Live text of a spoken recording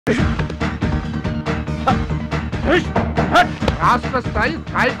రాష్ట్ర స్థాయి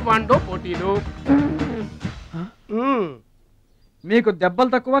తాయిక్వాండో పోటీలు. మీకు దెబ్బలు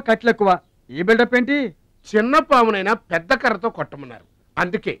తక్కువ కట్లు ఎక్కువ. ఈ బిల్డప్ ఏంటి? చిన్న పామునైనా పెద్ద కర్రతో కొట్టమన్నారు,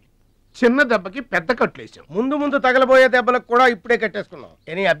 అందుకే చిన్న దెబ్బకి పెద్ద కట్లేసాం. ముందు ముందు తగలబోయే దెబ్బలకు కూడా ఇప్పుడే కట్టేసుకున్నాం.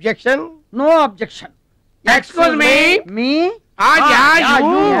 Any objection? No objection. Excuse me.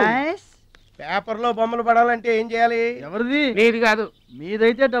 Paper లో బొమ్మలు పడాలంటే ఏం చేయాలి? ఎవరిది? నీది కాదు.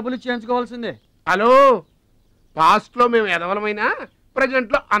 మీదైతే డబ్బులు చేయించుకోవాల్సిందే. హలో, పాస్ట్ లో మేము ఎదవలమైనా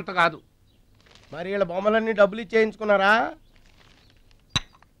ప్రజెంట్ లో అంత కాదు. మరి వీళ్ళ బొమ్మలన్నీ డబ్బులు ఇచ్చేయించుకున్నారా?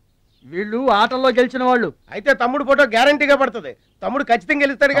 వీళ్ళు ఆటల్లో గెలిచిన వాళ్ళు. అయితే తమ్ముడు ఫోటో గ్యారంటీగా పడుతుంది. తమ్ముడు ఖచ్చితంగా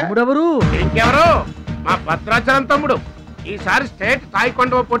గెలుస్తాడుగా. ఎవరు? ఇంకెవరు? మా భద్రాచలం తమ్ముడు. ఈసారి స్టేట్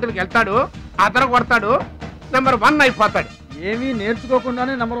తాయికొండ పోటీలకు వెళ్తాడు, అదర కొడతాడు, నెంబర్ 1 అయిపోతాడు. ఏమీ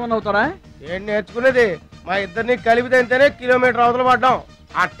నేర్చుకోకుండానే నెంబర్ 1 అవుతాడా? ఏం నేర్చుకునేది? మా ఇద్దరిని కలిపితేనే కిలోమీటర్ అవతల పడ్డాం.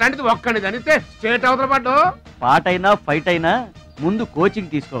 అట్లాంటిది ఒక్కడిది అనితే స్టేట్ అవతల పడ్డు. పాట అయినా ఫైట్ అయినా ముందు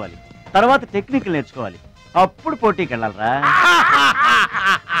కోచింగ్ తీసుకోవాలి, తర్వాత టెక్నిక్ నేర్చుకోవాలి, అప్పుడు పోటీకి వెళ్ళాలరా.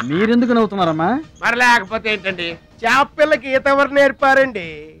 మీరెందుకు నవ్వుతున్నారమ్మా? మరి లేకపోతే ఏంటండి? చేపపిల్లకి ఈత ఎవరు నేర్పారండి?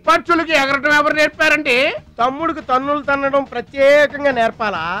 పక్షులకి ఎగరటం ఎవరు నేర్పారండి? తమ్ముడికి తన్నులు తన్నడం ప్రత్యేకంగా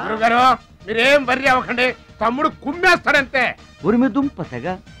నేర్పాలా? గురుగారు మీరేం వర్రీ అవ్వకండి, తమ్ముడు కుమ్మేస్తాడంతే. ఉరిమి దుంప తెగ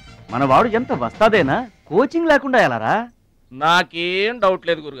మనవాడు ఎంత వస్తాదేనా, కోచింగ్ లేకుండా ఎలారా? నాకేం డౌట్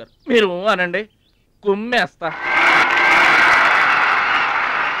లేదు గురుగారు, మీరు అనండి, కుమ్మేస్తా.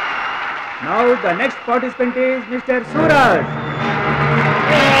 Now the next participant is Mr. Suraj.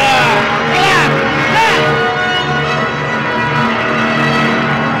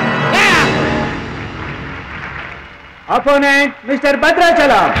 Opponent Mr.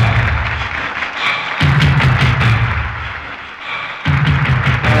 Bhadrachalam.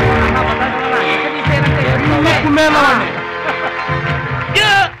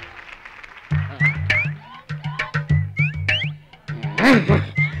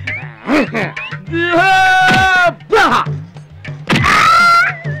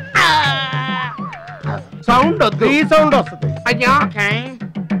 Sound వద్దు, ఈ సౌండ్ వస్తుంది. అయ్యా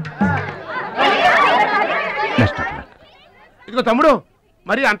ఇదిగో తమ్ముడు,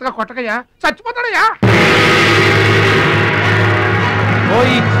 మరి అంతగా కొట్టకయ్యా, చచ్చిపోతాడయ్యా.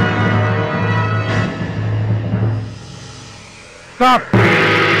 స్టాప్.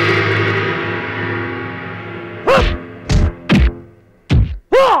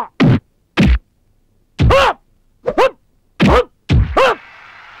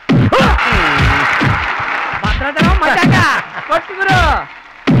 కొట్టుకురు.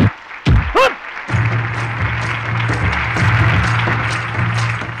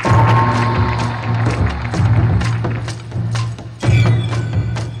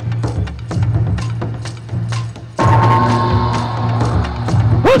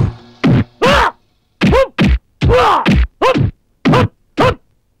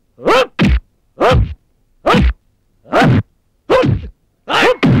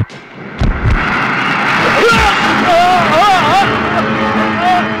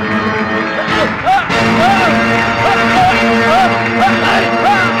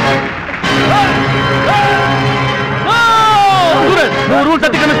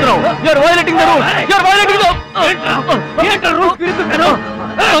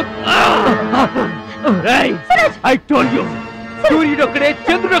 I told you, సూర్యుడు ఒక్కడే,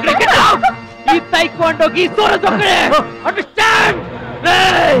 చంద్రుడు ఒక్కడే. Get out! ఈ తైక్వాండోకి సూరజ్ ఒక్కడే. Understand?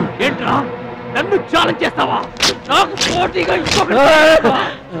 ఏంట్రా నన్ను ఛాలెంజ్ చేస్తావా? నాకు పోటీగా ఇంకొకటి.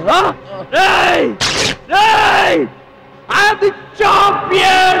 I am the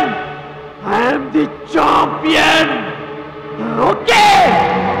champion. I am the champion. Okay.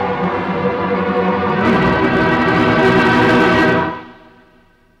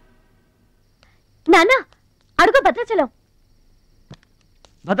 నాన్న అడుగు భద్రాచలం.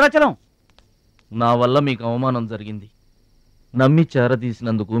 భద్రాచలం, నా వల్ల మీకు అవమానం జరిగింది. నమ్మి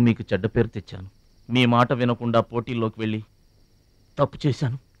చేరదీసినందుకు మీకు చెడ్డ పేరు తెచ్చాను. మీ మాట వినకుండా పోటీల్లోకి వెళ్ళి తప్పు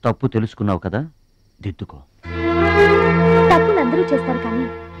చేశాను. తప్పు తెలుసుకున్నావు కదా, దిద్దుకో. తప్పులు అందరూ చేస్తారు, కానీ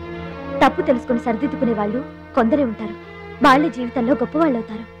తప్పు తెలుసుకుని సరిదిద్దుకునే వాళ్ళు కొందరే ఉంటారు. వాళ్ళ జీవితంలో గొప్పవాళ్ళు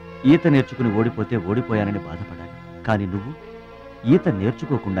అవుతారు. ఈత నేర్చుకుని ఓడిపోతే ఓడిపోయానని బాధపడాలి, కానీ నువ్వు ఈత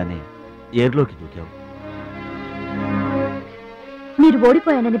నేర్చుకోకుండానే ఏర్లోకి దూకావు. మీరు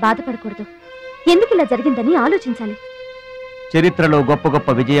ఓడిపోయానని బాధపడకూడదు, ఎందుకు ఇలా జరిగిందని ఆలోచించాలి. చరిత్రలో గొప్ప గొప్ప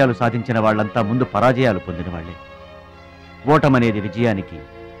విజయాలు సాధించిన వాళ్ళంతా ముందు పరాజయాలు పొందిన వాళ్లే. ఓటమనేది విజయానికి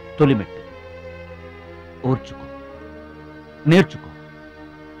తొలిమెట్టు. ఓర్చుకో, నేర్చుకో,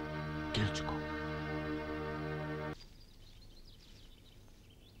 గెలుచుకో.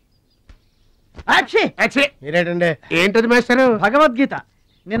 మీరేటండి? ఏంటది మేస్టారు? భగవద్గీత.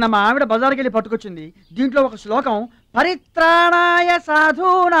 నిన్న మా ఆవిడ బజార్కి వెళ్ళి పట్టుకొచ్చింది. దీంట్లో ఒక శ్లోకం పరిత్రాణాయ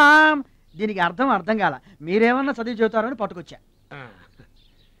సాధూనాం, దీనికి అర్థం కాల. మీరేమన్నా చదివి చెబుతారని పట్టుకొచ్చా.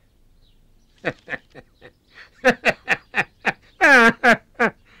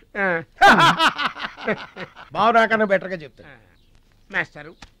 బావు నాకన్నా బెటర్గా చెప్తా.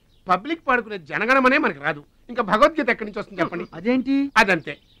 మాస్టారు, పబ్లిక్ పాడుకునే జనగణమనే మనకు రాదు, ఇంకా భగవద్గీత ఎక్కడి నుంచి వస్తుంది చెప్పండి. అదేంటి?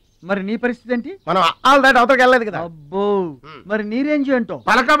 అదంతే. మరి నీ పరిస్థితి ఏంటి? మనం ఆల్ దాటి అవతలకి వెళ్ళలేదు కదా. అబ్బో, మరి నీ రేంజ్ ఏంటో?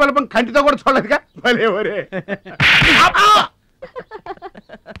 పలకా బలపం కంటితో కూడా చూడలేదుగా. భలేవరే.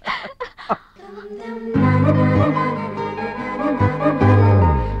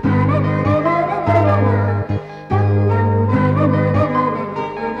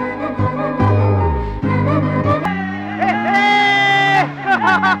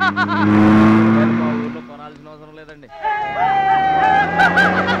 మా ఊర్లో కొనాల్సిన అవసరం లేదండి.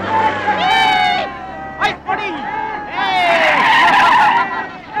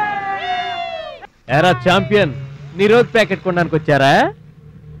 ఎరా ఛాంపియన్, నీ రోజు ప్యాకెట్ కొనడానికి వచ్చారా?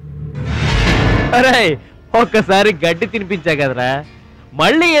 అరే, ఒక్కసారి గడ్డి తినిపించా కదరా,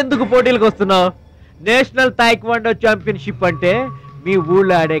 మళ్ళీ ఎందుకు పోటీలకు వస్తున్నావు? నేషనల్ తాయిక్వాండో ఛాంపియన్షిప్ అంటే మీ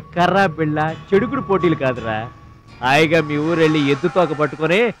ఊళ్ళో ఆడే కర్రా బిళ్ళ చెడుగుడు పోటీలు కాదురా. హాయిగా మీ ఊరెళ్ళి ఎద్దు తోక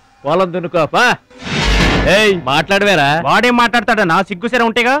పట్టుకొని పొలం దున్నుకోపా. ఏయ్, మాట్లాడవేరా? వాడేం మాట్లాడతాడా? నా సిగ్గుసేర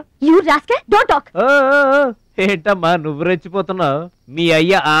ఉంటేగా. ఏంటమ్మా నువ్వు రెచ్చిపోతున్నావు? మీ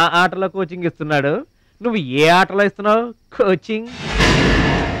అయ్య ఆ ఆటలో కోచింగ్ ఇస్తున్నాడు, నువ్వు ఏ ఆటలో ఇస్తున్నావు కోచింగ్?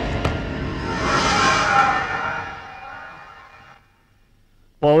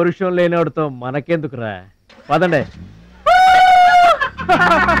 పౌరుషం లేనివాడితో మనకెందుకురా, పదండి.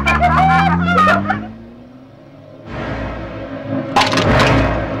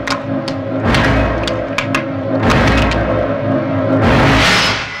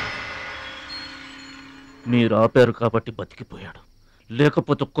 మీరు ఆపారు కాబట్టి బతికిపోయాడు,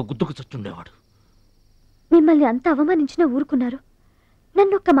 లేకపోతే ఒక్క గుద్దుకు చచ్చుండేవాడు. మిమ్మల్ని అంత అవమానించినా ఊరుకున్నారు.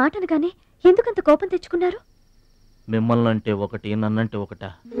 నన్ను ఒక్క మాట అనగానే ఎందుకంత కోపం తెచ్చుకున్నారు? మిమ్మల్ని అంటే ఒకటి, నన్నంటే ఒకటా?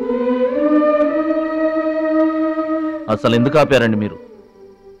 అసలు ఎందుకు ఆపారండి మీరు?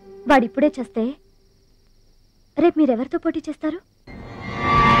 వాడిప్పుడే చేస్తే రేపు మీరెవరితో పోటీ చేస్తారు?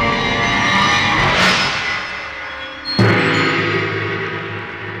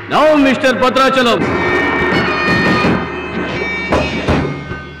 నౌ మిస్టర్ భద్రాచలం,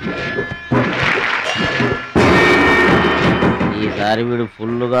 ఈసారి వీడు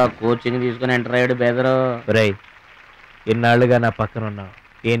ఫుల్గా కోచింగ్ తీసుకుని ఎంటర్ అయ్యాడు బెదరు. రేయ్, ఎన్నాళ్ళుగా నా పక్కన ఉన్నావు,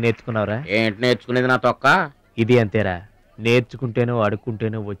 ఏం నేర్చుకున్నావురా? ఏంటి నేర్చుకునేది నా తొక్క? ఇది అంతేరా, నేర్చుకుంటేనో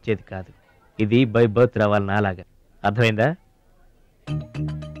అడుక్కుంటేనో వచ్చేది కాదు. ఇది బై బర్త్ రావాలి నాలాగా, అర్థమైందా?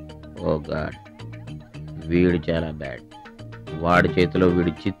 ఓ గాడ్, వీడు చాలా బ్యాడ్. వాడి చేతిలో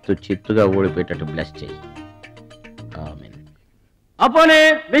వీడు చిత్తుగా ఓడిపోయేటట్టు బ్లెస్ చేయి. ఆమేన్. అపోనే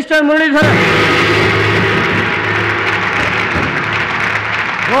mister Muralidharan.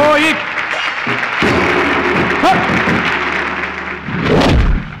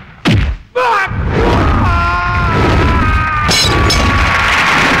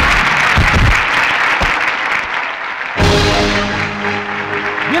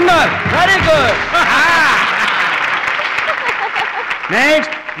 Very good.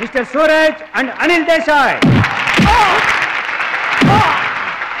 Next mister Suraj and Anil Desai.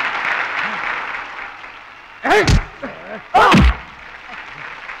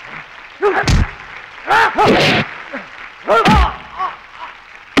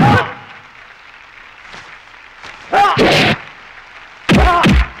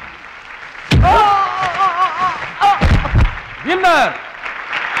 Winner.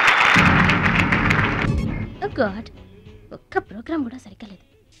 God, ఒక్క ప్రోగ్రామ్ కూడా సరిగ్గా లేదు.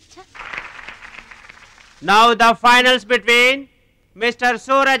 Now the finals between Mr.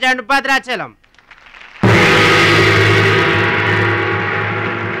 Suraj and Bhadrachalam.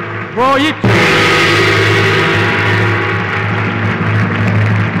 Rohit.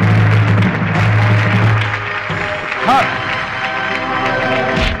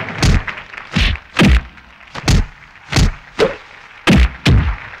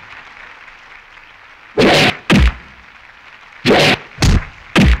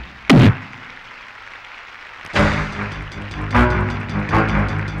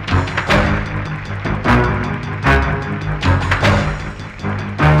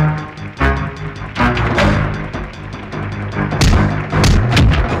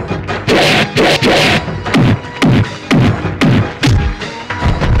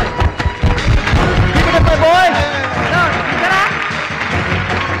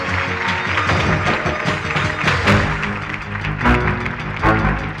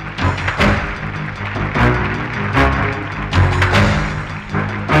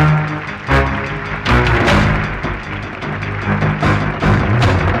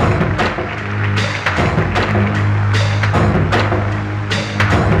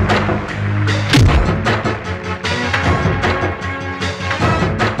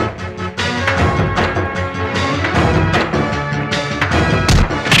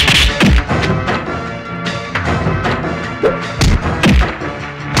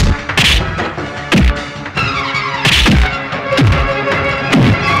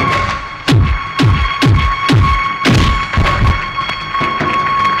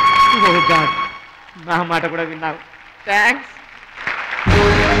 నా మాట కూడా విన్నావు. Thanks.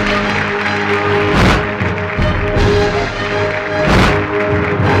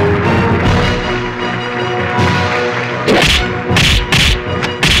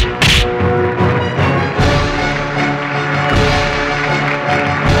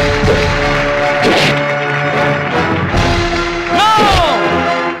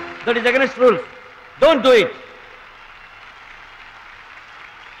 That is against rules. Don't do it.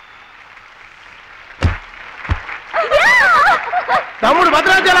 తమ్ముడు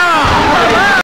భద్రాచలం